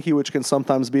are sneaky, which can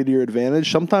sometimes be to your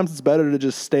advantage, sometimes it's better to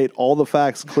just state all the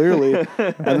facts clearly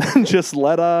and then just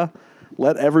let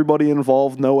everybody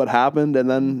involved know what happened, and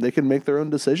then they can make their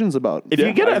own decisions about it. If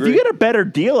you get a better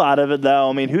deal out of it, though,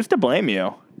 I mean, who's to blame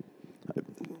you?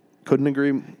 Couldn't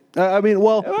agree. At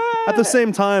the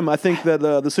same time, I think that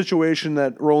the situation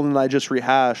that Roland and I just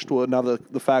rehashed, well, now the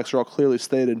facts are all clearly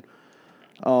stated,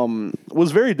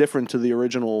 was very different to the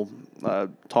original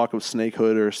talk of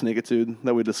snakehood or snakeitude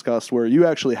that we discussed, where you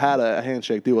actually had a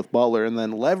handshake deal with Butler and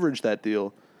then leveraged that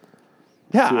deal.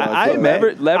 Yeah, I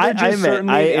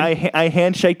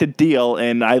handshaked a deal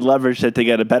and I leveraged it to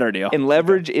get a better deal. And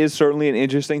leverage is certainly an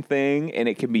interesting thing, and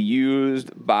it can be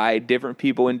used by different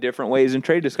people in different ways in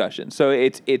trade discussions. So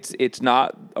it's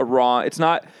not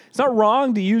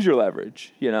wrong to use your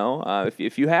leverage.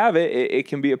 If you have it, it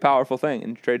can be a powerful thing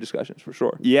in trade discussions for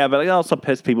sure. Yeah, but it also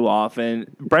pissed people off.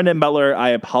 And Brendan Butler,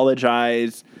 I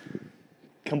apologize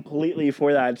completely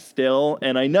for that still.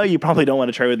 And I know you probably don't want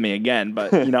to trade with me again,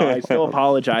 but I still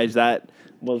apologize. That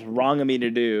was wrong of me to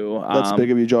do. That's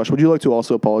big of you, Josh. Would you like to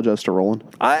also apologize to Roland?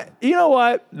 You know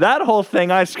what? That whole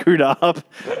thing I screwed up.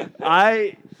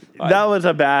 That was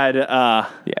a bad,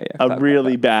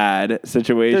 really bad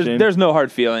situation. There's no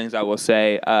hard feelings, I will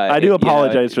say. I do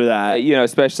apologize for that.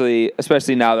 Especially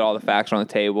now that all the facts are on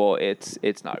the table,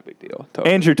 it's not a big deal.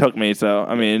 Totally. Andrew took me, so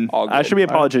I mean, I should be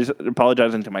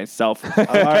apologizing to myself all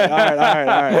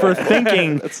right. for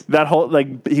thinking that whole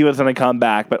he was going to come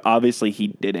back, but obviously he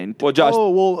didn't. Well, Josh.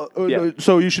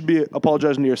 So you should be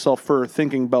apologizing to yourself for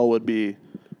thinking Bell would be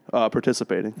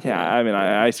participating. Yeah, I mean,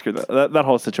 I screwed that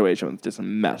whole situation was just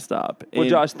messed up. Well,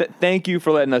 Josh, thank you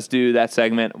for letting us do that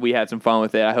segment. We had some fun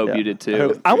with it. I hope you did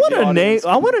too. I want a name.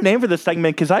 I want a name for this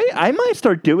segment because I might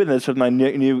start doing this with my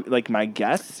new my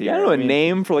guests. Here. Yeah, I don't know a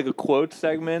name for a quote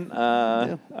segment.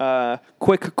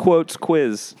 Quick quotes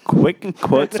quiz. Quick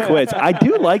quotes quiz. I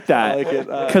do like that. I like it.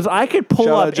 Because I could pull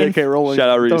Shout up out J.K. Rowling. Shout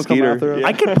out Rita Don't come Skeeter. after us.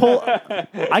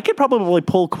 Yeah. I could probably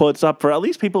pull quotes up for at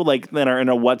least people that are in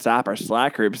a WhatsApp or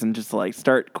Slack groups and just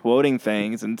start quoting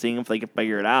things and seeing if they can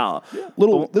figure it out.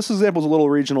 This example's a little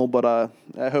regional, but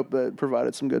I hope that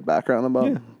provided some good background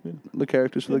about the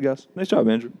characters for the guests. Nice job,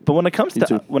 Andrew. But when it comes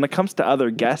to other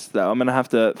guests, though, I'm gonna have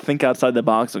to think outside the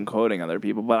box and quoting other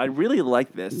people. But I really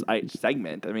like this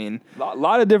segment. I mean, A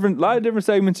lot of different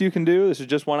segments you can do. This is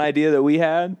just one idea that we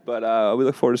had, but we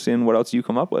look forward to seeing what else you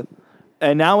come up with.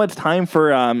 and now it's time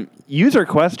for user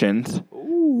questions.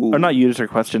 Or not user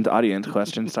questions, audience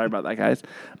questions. Sorry about that, guys.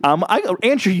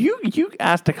 Andrew, you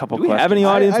asked a couple Do we questions. have any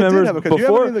audience I did members have a- could you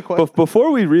have any of the que-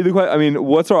 before we read the question? I mean,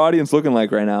 what's our audience looking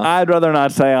like right now? I'd rather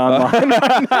not say online,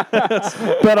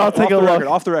 but I'll take a look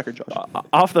Off the record, Josh.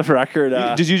 off the record.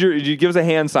 Did you give us a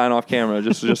hand sign off camera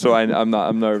just so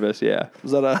I'm nervous? Yeah. Is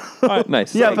that a? All right,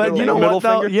 nice. Yeah, but you know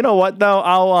what though?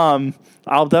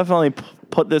 I'll definitely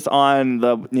put this on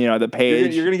the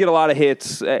page. You're gonna get a lot of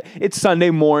hits. It's Sunday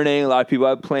morning. A lot of people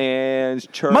have plans.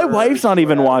 Church. My wife's not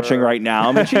even whatever. watching right now.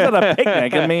 I mean, she's at a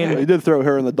picnic. I mean, You did throw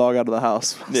her and the dog out of the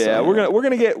house. Yeah, So- we're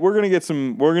gonna get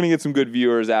some good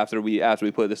viewers after we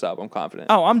put this up. I'm confident.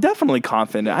 oh, I'm definitely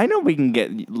confident. I know we can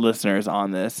get listeners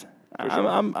on this. sure.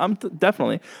 I'm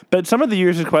definitely. But some of the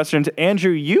user questions,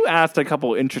 Andrew, you asked a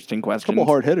couple interesting questions. Couple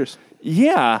hard hitters.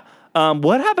 Yeah.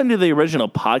 What happened to the original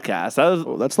podcast?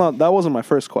 That wasn't my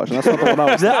first question. That's not the one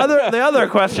I was. The other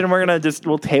question.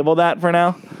 We'll table that for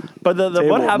now. But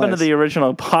what happened to the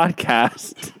original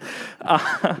podcast?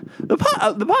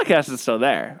 The podcast is still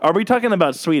there. Are we talking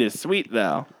about Sweet is Sweet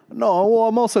though? No. Well,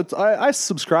 I'm also I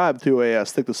subscribed to a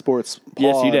Stick to Sports pod.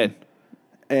 Yes, you did.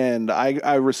 And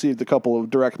I received a couple of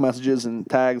direct messages and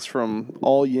tags from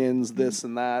all Yins, this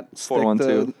and that.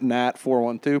 412. Nat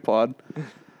 412 pod.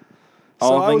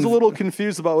 So I was a little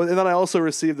confused about it. And then I also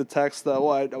received the text that,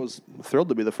 I was thrilled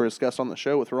to be the first guest on the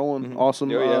show with Roland. Mm-hmm. Awesome.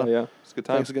 Yeah. It's a good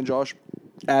time. Thanks again, Josh.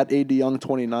 At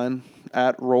ADYoung29.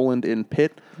 At Roland in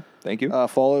Pitt. Thank you.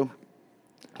 Follow.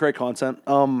 Great content.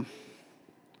 No,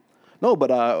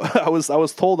 but I was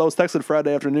texted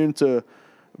Friday afternoon to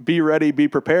be ready, be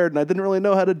prepared, and I didn't really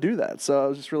know how to do that. So I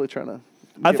was just really trying to.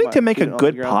 I think to make a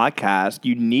good podcast,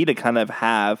 you need to kind of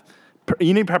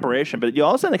you need preparation, but you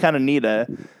also kind of need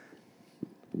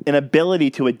an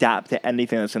ability to adapt to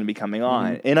anything that's going to be coming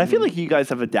on. Mm-hmm. And I feel like you guys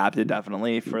have adapted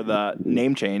definitely for the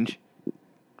name change,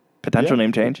 potential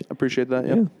name change. Appreciate that.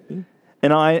 Yeah.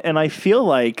 And I feel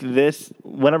like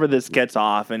whenever this gets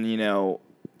off, and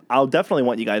I'll definitely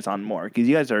want you guys on more because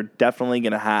you guys are definitely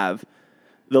going to have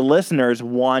the listeners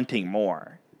wanting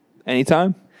more.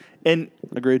 Anytime. And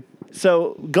agreed.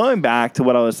 So going back to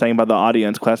what I was saying about the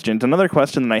audience questions, another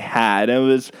question that I had, and it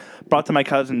was brought to my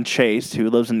cousin Chase, who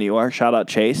lives in New York. Shout out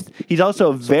Chase. He's also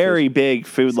a very big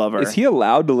food lover. Is he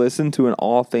allowed to listen to an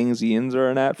All Things Yins Are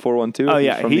at 412? Oh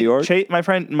yeah, from New York.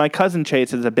 My cousin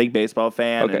Chase is a big baseball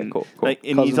fan. Okay, and, cool.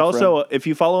 And he's also, if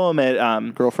you follow him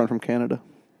at girlfriend from Canada.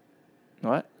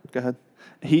 What? Go ahead.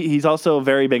 He's also a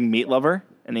very big meat lover.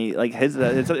 And he his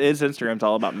Instagram's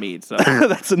all about meat. So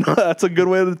that's a good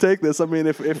way to take this. I mean,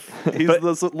 if he's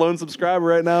the lone subscriber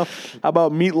right now, how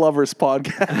about Meat Lovers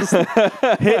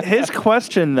podcast? His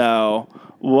question though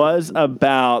was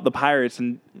about the Pirates,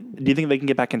 and do you think they can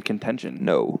get back in contention?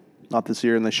 No, not this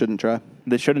year, and they shouldn't try.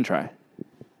 They shouldn't try.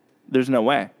 There's no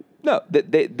way. No,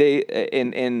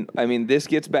 and I mean, this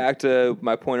gets back to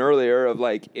my point earlier of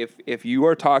like, if you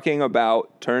are talking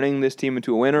about turning this team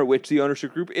into a winner, which the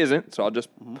ownership group isn't, so I'll just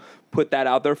put that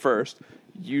out there first.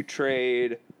 You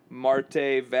trade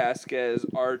Marte, Vasquez,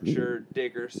 Archer,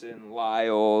 Dickerson,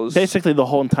 Lyles. Basically the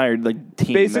whole entire team.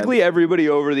 Basically everybody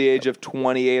over the age of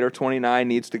 28 or 29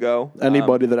 needs to go.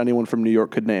 Anybody that anyone from New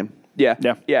York could name. Yeah.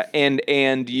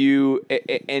 And you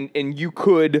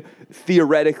could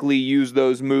theoretically use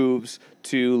those moves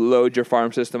to load your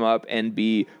farm system up and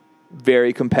be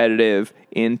very competitive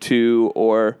in 2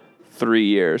 or 3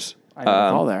 years. I know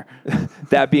all there.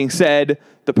 That being said,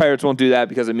 the Pirates won't do that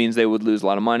because it means they would lose a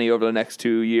lot of money over the next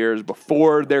 2 years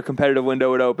before their competitive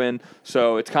window would open.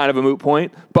 So it's kind of a moot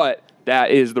point, but that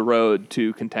is the road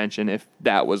to contention if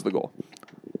that was the goal.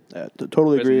 Yeah,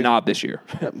 totally agree. Not this year.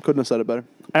 Couldn't have said it better.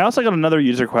 I also got another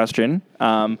user question.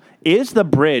 Is the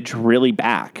bridge really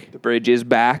back? The bridge is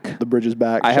back. The bridge is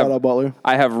back. Shout out Butler.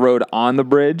 I have rode on the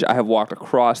bridge. I have walked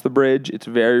across the bridge. It's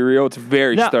very real. It's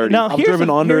very sturdy. I've driven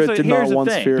under it. Did not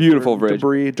once fear beautiful bridge.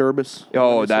 Debris, Durbus.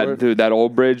 Oh, that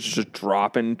old bridge just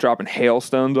dropping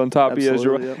hailstones on top of you.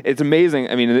 It's amazing.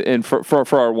 I mean, and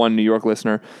for our one New York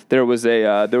listener, there was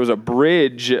a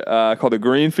bridge called the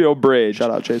Greenfield Bridge.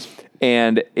 Shout out Chase.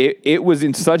 And it was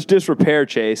in such disrepair,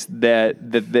 Chase, that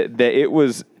it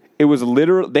was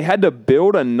literally they had to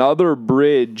build another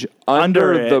bridge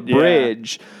under the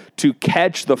bridge to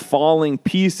catch the falling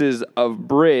pieces of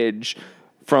bridge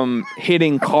from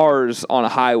hitting cars on a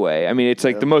highway. I mean, it's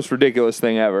like the most ridiculous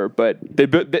thing ever. But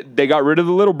they got rid of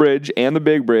the little bridge and the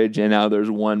big bridge, and now there's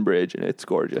one bridge, and it's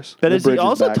gorgeous. But is he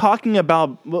also talking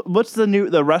about what's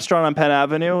the restaurant on Penn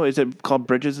Avenue? Is it called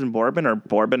Bridges and Bourbon or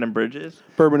Bourbon and Bridges?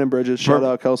 Bourbon and Bridges. Shout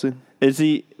out Kelsey. Was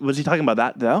he talking about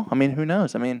that though? I mean, who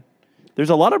knows? I mean, there's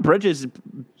a lot of bridges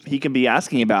he could be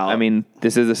asking about. I mean,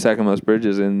 this is the second most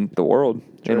bridges in the world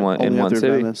in one city.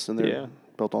 Venice, and they're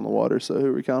built on the water, so who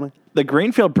are we counting? The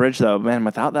Greenfield Bridge, though, man,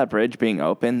 without that bridge being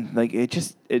open, like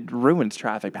it ruins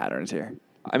traffic patterns here.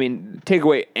 I mean, take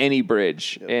away any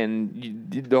bridge, and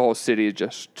the whole city is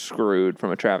just screwed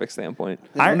from a traffic standpoint.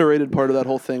 The underrated part of that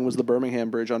whole thing was the Birmingham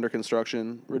Bridge under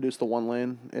construction, reduced to 1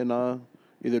 lane in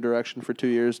either direction for 2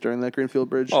 years during that Greenfield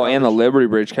Bridge. Oh, and the Liberty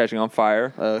Bridge catching on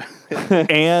fire.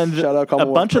 And shout out a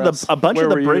bunch of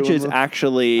the bridges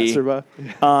actually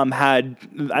had.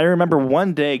 I remember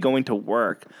one day going to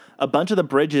work. A bunch of the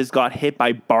bridges got hit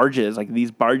by barges. Like these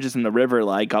barges in the river,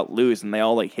 got loose, and they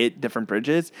all hit different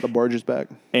bridges. The barge is back.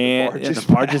 And the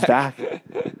barge is back.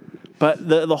 But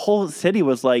the whole city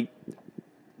was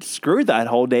screwed that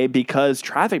whole day because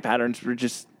traffic patterns were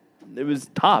just. It was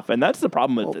tough, and that's the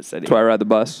problem with this city. That's why I ride the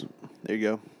bus. There you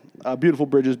go. Beautiful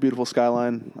bridges, beautiful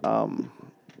skyline.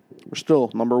 We're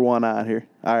still number one out here.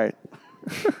 All right.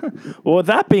 Well, with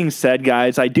that being said,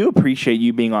 guys, I do appreciate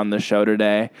you being on the show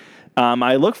today.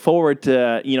 I look forward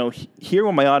to, hear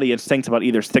what my audience thinks about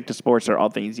either Stick to Sports or All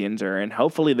Things Yinzer, and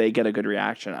hopefully they get a good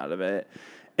reaction out of it.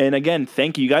 And again,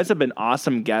 thank you. You guys have been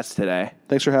awesome guests today.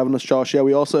 Thanks for having us, Josh. Yeah,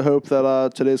 we also hope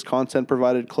that today's content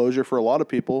provided closure for a lot of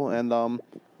people, and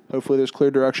hopefully there's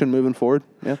clear direction moving forward.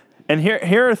 Yeah. And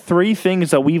here are 3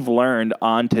 things that we've learned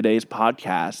on today's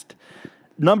podcast.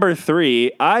 Number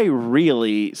 3, I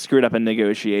really screwed up in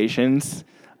negotiations.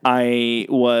 I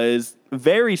was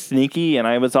very sneaky, and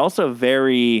I was also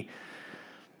very,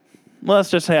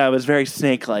 let's just say I was very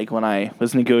snake-like when I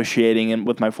was negotiating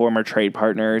with my former trade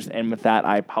partners, and with that,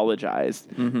 I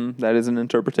apologized. Mm-hmm. That is an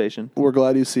interpretation. We're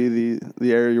glad you see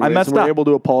the area you're I in. messed We're up. able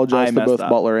to apologize I to both messed up.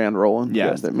 Butler and Roland.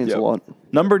 Yes. Yeah, that means a lot.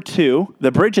 Number 2, the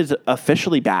bridge is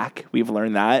officially back. We've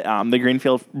learned that. The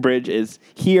Greenfield Bridge is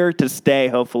here to stay,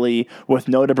 hopefully, with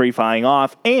no debris flying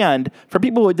off. And for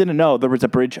people who didn't know, there was a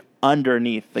bridge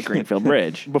underneath the Greenfield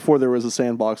Bridge. Before there was a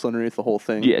sandbox underneath the whole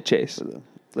thing. Yeah, Chase. For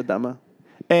the demo.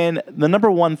 And the number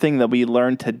 1 thing that we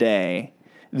learned today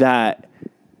the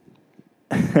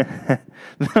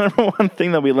number 1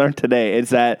 thing that we learned today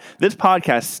is that this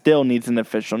podcast still needs an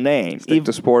official name. Stick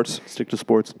to sports. Stick to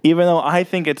sports. Even though I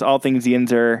think it's All Things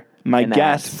Yinzer, my And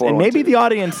guests, at and maybe 412. the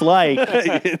audience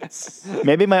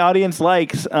maybe my audience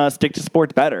likes Stick to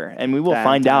Sports better, and we will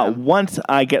find out once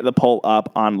I get the poll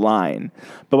up online.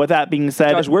 But with that being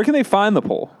said, Josh, where can they find the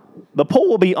poll? the poll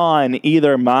will be on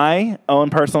either my own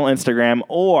personal Instagram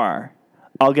or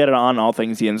I'll get it on All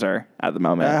Things Yinzer at the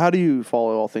moment. How do you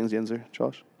follow All Things Yinzer,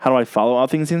 Josh? How do I follow All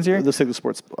Things Yinzer? The Stick to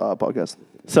Sports podcast.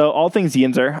 So All Things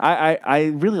Yinzer, I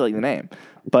really like the name,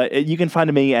 but you can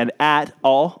find me at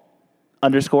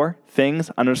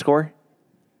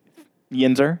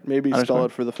all_things_Yinzer. Maybe spell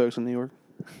it for the folks in New York.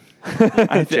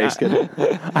 Just kidding.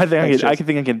 I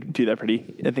think I can do that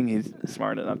pretty. I think he's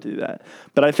smart enough to do that.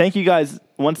 But I thank you guys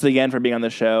once again for being on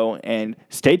the show, and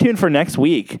stay tuned for next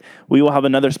week. We will have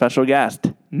another special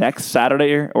guest next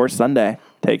Saturday or Sunday.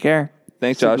 Take care.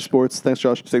 Thanks, Stick to Josh. Sports. Thanks,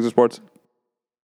 Josh. Stick to sports.